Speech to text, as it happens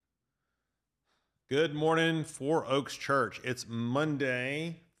Good morning, Four Oaks Church. It's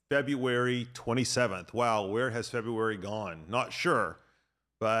Monday, February 27th. Wow, where has February gone? Not sure,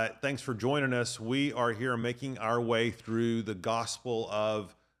 but thanks for joining us. We are here making our way through the Gospel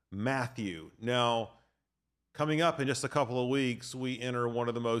of Matthew. Now, coming up in just a couple of weeks, we enter one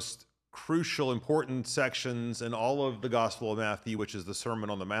of the most crucial, important sections in all of the Gospel of Matthew, which is the Sermon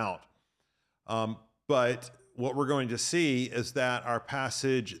on the Mount. But what we're going to see is that our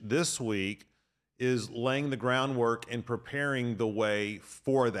passage this week is laying the groundwork and preparing the way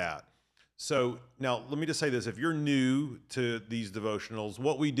for that. So now let me just say this. If you're new to these devotionals,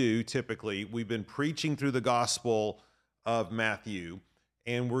 what we do typically, we've been preaching through the Gospel of Matthew,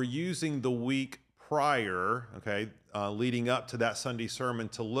 and we're using the week prior, leading up to that Sunday sermon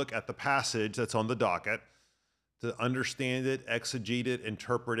to look at the passage that's on the docket, to understand it, exegete it,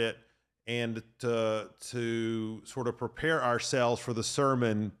 interpret it, and to sort of prepare ourselves for the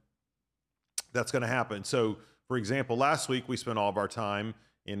sermon that's going to happen. So, for example, last week we spent all of our time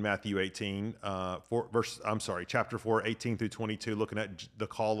in Matthew 18, chapter 4, 18 through 22, looking at the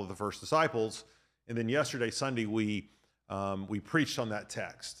call of the first disciples. And then yesterday, Sunday, we preached on that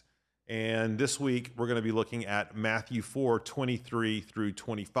text. And this week we're going to be looking at Matthew 4, 23 through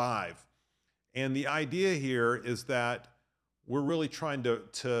 25. And the idea here is that we're really trying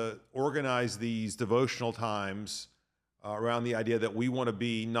to organize these devotional times around the idea that we want to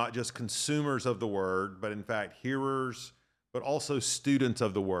be not just consumers of the word, but in fact hearers, but also students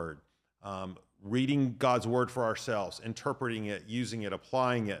of the word, reading God's word for ourselves, interpreting it, using it,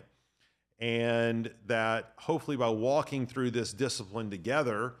 applying it. And that hopefully by walking through this discipline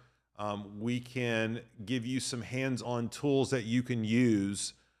together, we can give you some hands-on tools that you can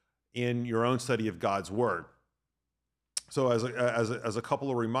use in your own study of God's word. So as a couple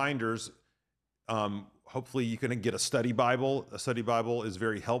of reminders, hopefully you can get a study Bible. A study Bible is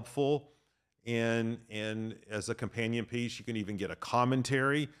very helpful. And as a companion piece, you can even get a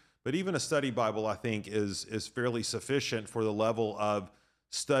commentary. But even a study Bible, I think, is fairly sufficient for the level of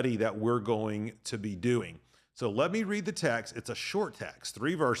study that we're going to be doing. So let me read the text. It's a short text,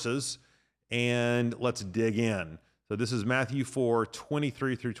 3 verses, and let's dig in. So this is Matthew 4,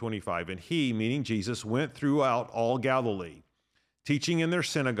 23 through 25. And he, meaning Jesus, went throughout all Galilee, teaching in their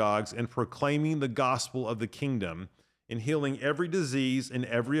synagogues and proclaiming the gospel of the kingdom and healing every disease and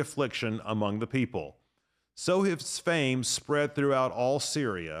every affliction among the people. So his fame spread throughout all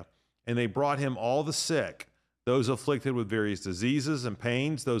Syria, and they brought him all the sick, those afflicted with various diseases and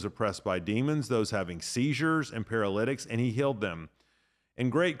pains, those oppressed by demons, those having seizures and paralytics, and he healed them.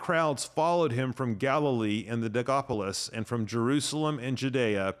 And great crowds followed him from Galilee and the Decapolis, and from Jerusalem and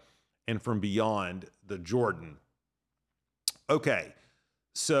Judea, and from beyond the Jordan. Okay,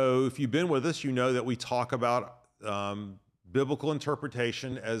 so if you've been with us, you know that we talk about biblical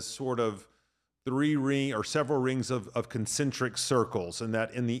interpretation as sort of several rings of concentric circles, and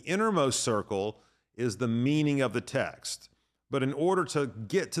that in the innermost circle is the meaning of the text. But in order to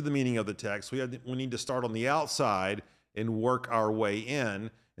get to the meaning of the text, we need to start on the outside and work our way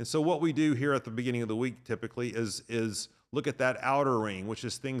in. And so what we do here at the beginning of the week typically is look at that outer ring, which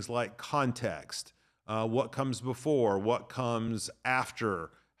is things like context. What comes before, what comes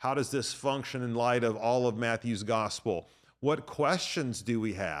after, how does this function in light of all of Matthew's gospel? What questions do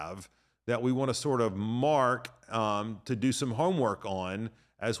we have that we want to sort of mark to do some homework on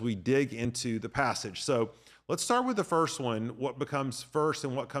as we dig into the passage? So let's start with the first one, what becomes first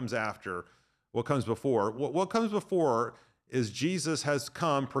and what comes after, what comes before. What comes before is Jesus has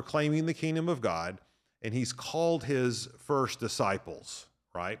come proclaiming the kingdom of God, and he's called his first disciples,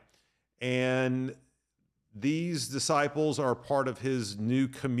 right? And these disciples are part of his new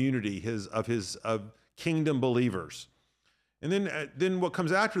community, of kingdom believers. And then what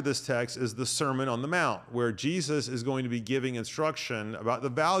comes after this text is the Sermon on the Mount, where Jesus is going to be giving instruction about the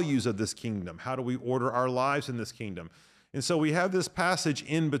values of this kingdom. How do we order our lives in this kingdom? And so we have this passage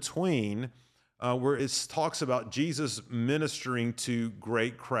in between where it talks about Jesus ministering to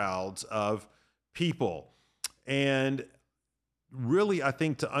great crowds of people. And really, I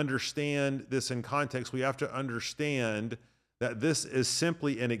think to understand this in context, we have to understand that this is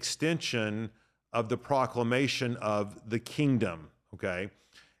simply an extension of the proclamation of the kingdom, okay?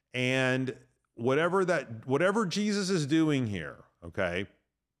 And whatever Jesus is doing here, okay,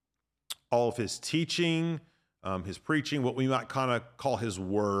 all of his teaching, his preaching, what we might kind of call his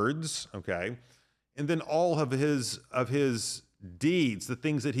words, okay, and then all of his deeds, the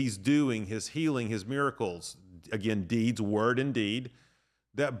things that he's doing, his healing, his miracles, again, deeds, word and deed,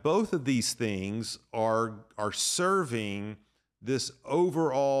 that both of these things are serving this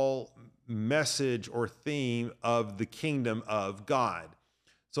overall message or theme of the kingdom of God.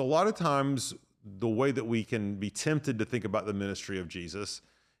 So a lot of times the way that we can be tempted to think about the ministry of Jesus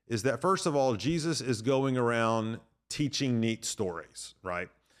is that, first of all, Jesus is going around teaching neat stories, right?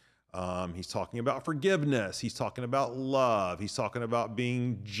 He's talking about forgiveness. He's talking about love. He's talking about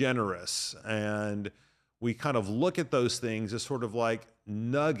being generous. And we kind of look at those things as sort of like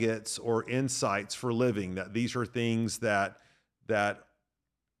nuggets or insights for living, that these are things that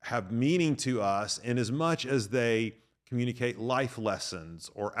have meaning to us in as much as they communicate life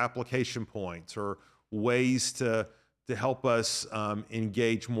lessons or application points or ways to help us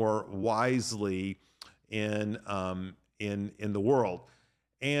engage more wisely in the world.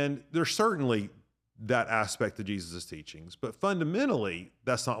 And there's certainly that aspect of Jesus' teachings, but fundamentally,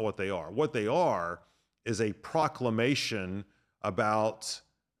 that's not what they are. What they are is a proclamation about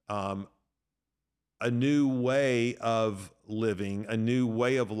a new way of living, a new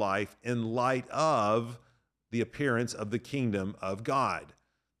way of life in light of the appearance of the kingdom of God.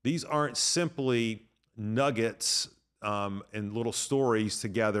 These aren't simply nuggets and little stories to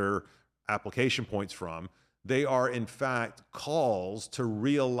gather application points from. They are, in fact, calls to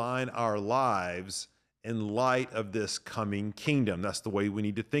realign our lives in light of this coming kingdom. That's the way we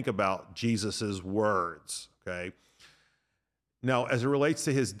need to think about Jesus's words, okay? Now, as it relates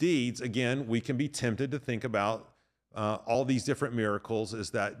to his deeds, again, we can be tempted to think about all these different miracles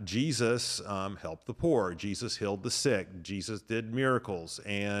is that Jesus helped the poor, Jesus healed the sick, Jesus did miracles,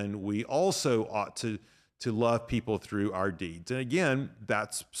 and we also ought to love people through our deeds. And again,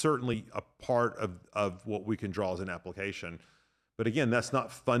 that's certainly a part of what we can draw as an application. But again, that's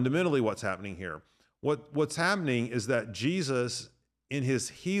not fundamentally what's happening here. What's happening is that Jesus, in his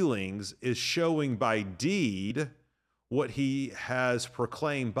healings, is showing by deed what he has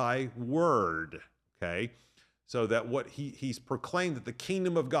proclaimed by word, okay? So that what he's proclaimed that the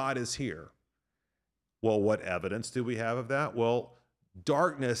kingdom of God is here. Well, what evidence do we have of that? Well,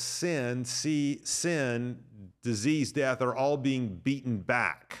 darkness, sin, disease, death are all being beaten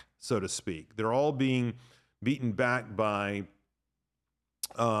back, so to speak. They're all being beaten back by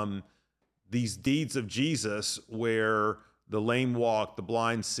these deeds of Jesus where the lame walk, the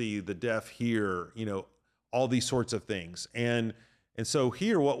blind see, the deaf hear, all these sorts of things. And so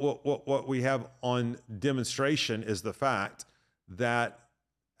here, what we have on demonstration is the fact that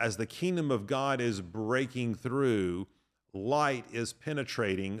as the kingdom of God is breaking through, light is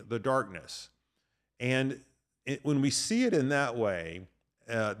penetrating the darkness. And when we see it in that way,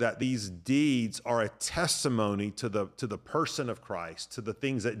 that these deeds are a testimony to the person of Christ, to the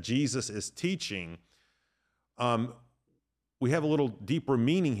things that Jesus is teaching, we have a little deeper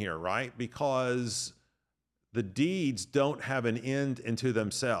meaning here, right? Because the deeds don't have an end into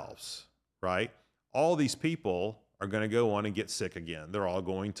themselves, right? All these people are going to go on and get sick again. They're all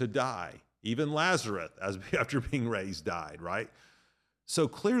going to die. Even Lazarus, after being raised, died, right? So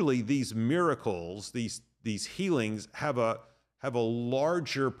clearly these miracles, these healings have a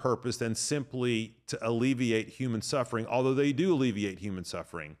larger purpose than simply to alleviate human suffering, although they do alleviate human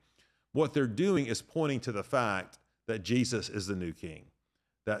suffering. What they're doing is pointing to the fact that Jesus is the new king,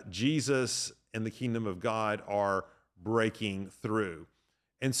 that Jesus and the kingdom of God are breaking through.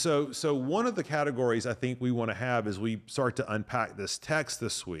 And so one of the categories I think we want to have as we start to unpack this text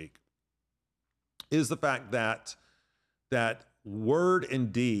this week is the fact that word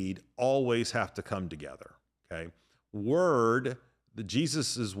and deed always have to come together, okay? Word,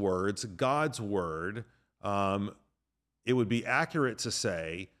 Jesus's words, God's word, it would be accurate to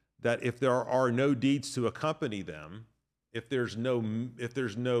say that if there are no deeds to accompany them, if there's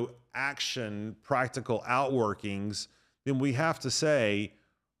no action, practical outworkings, then we have to say,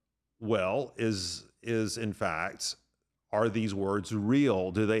 well, is in fact, are these words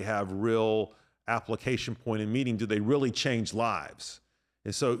real? Do they have real application point and meaning? Do they really change lives?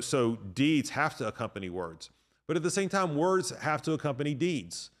 And so deeds have to accompany words. But at the same time, words have to accompany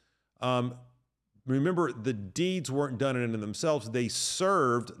deeds. Remember, the deeds weren't done in and of themselves. They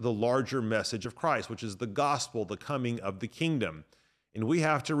served the larger message of Christ, which is the gospel, the coming of the kingdom. And we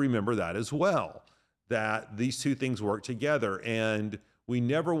have to remember that as well, that these two things work together. And we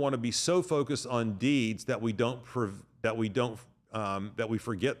never want to be so focused on deeds that we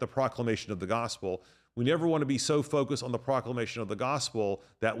forget the proclamation of the gospel. We never want to be so focused on the proclamation of the gospel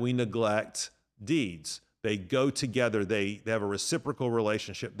that we neglect deeds. They go together. They have a reciprocal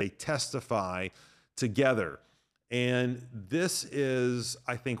relationship. They testify together. And this is,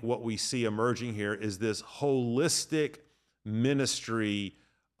 I think, what we see emerging here is this holistic ministry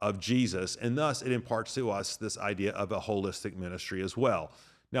of Jesus. And thus it imparts to us this idea of a holistic ministry as well.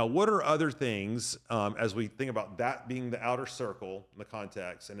 Now, what are other things, as we think about that being the outer circle in the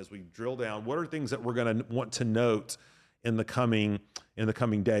context, and as we drill down, what are things that we're going to want to note in the coming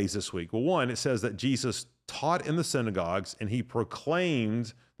days this week? Well, one, it says that Jesus taught in the synagogues and he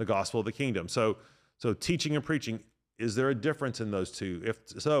proclaimed the gospel of the kingdom. So teaching and preaching, is there a difference in those two? If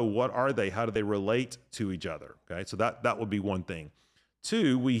so, what are they? How do they relate to each other? Okay, so that would be one thing.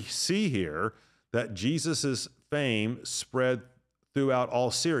 Two, we see here that Jesus's fame spread throughout all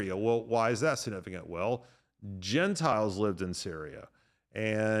Syria. Well, why is that significant? Well, Gentiles lived in Syria.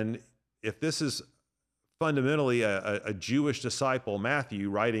 And if this is fundamentally a Jewish disciple, Matthew,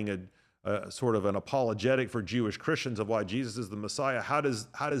 writing a sort of an apologetic for Jewish Christians of why Jesus is the Messiah, how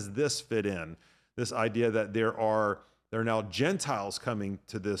does this fit in? This idea that there are now Gentiles coming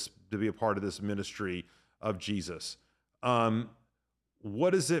to be a part of this ministry of Jesus.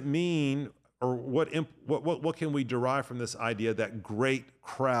 What does it mean, or what can we derive from this idea that great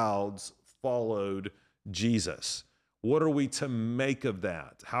crowds followed Jesus? What are we to make of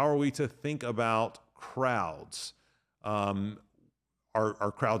that? How are we to think about crowds?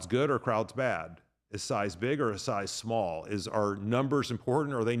 Are crowds good or crowds bad? Is size big or is size small? Are numbers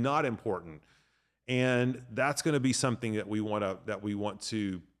important or are they not important? And that's going to be something that we want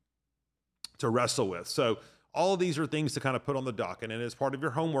to wrestle with. So all of these are things to kind of put on the docket. And as part of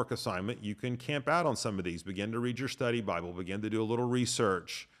your homework assignment, you can camp out on some of these. Begin to read your study Bible. Begin to do a little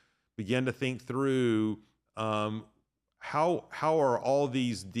research. Begin to think through how are all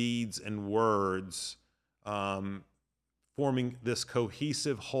these deeds and words forming this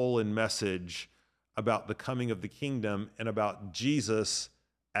cohesive whole and message about the coming of the kingdom and about Jesus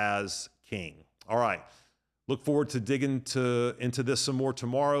as King. All right. Look forward to digging into this some more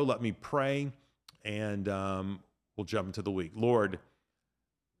tomorrow. Let me pray, and we'll jump into the week. Lord,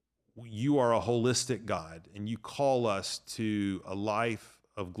 you are a holistic God, and you call us to a life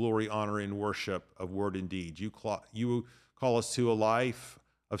of glory, honor, and worship of word and deed. You call us to a life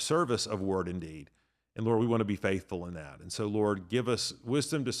of service of word and deed. And Lord, we want to be faithful in that. And so, Lord, give us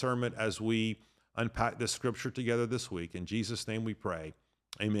wisdom, discernment as we unpack this scripture together this week. In Jesus' name we pray.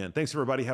 Amen. Thanks, everybody.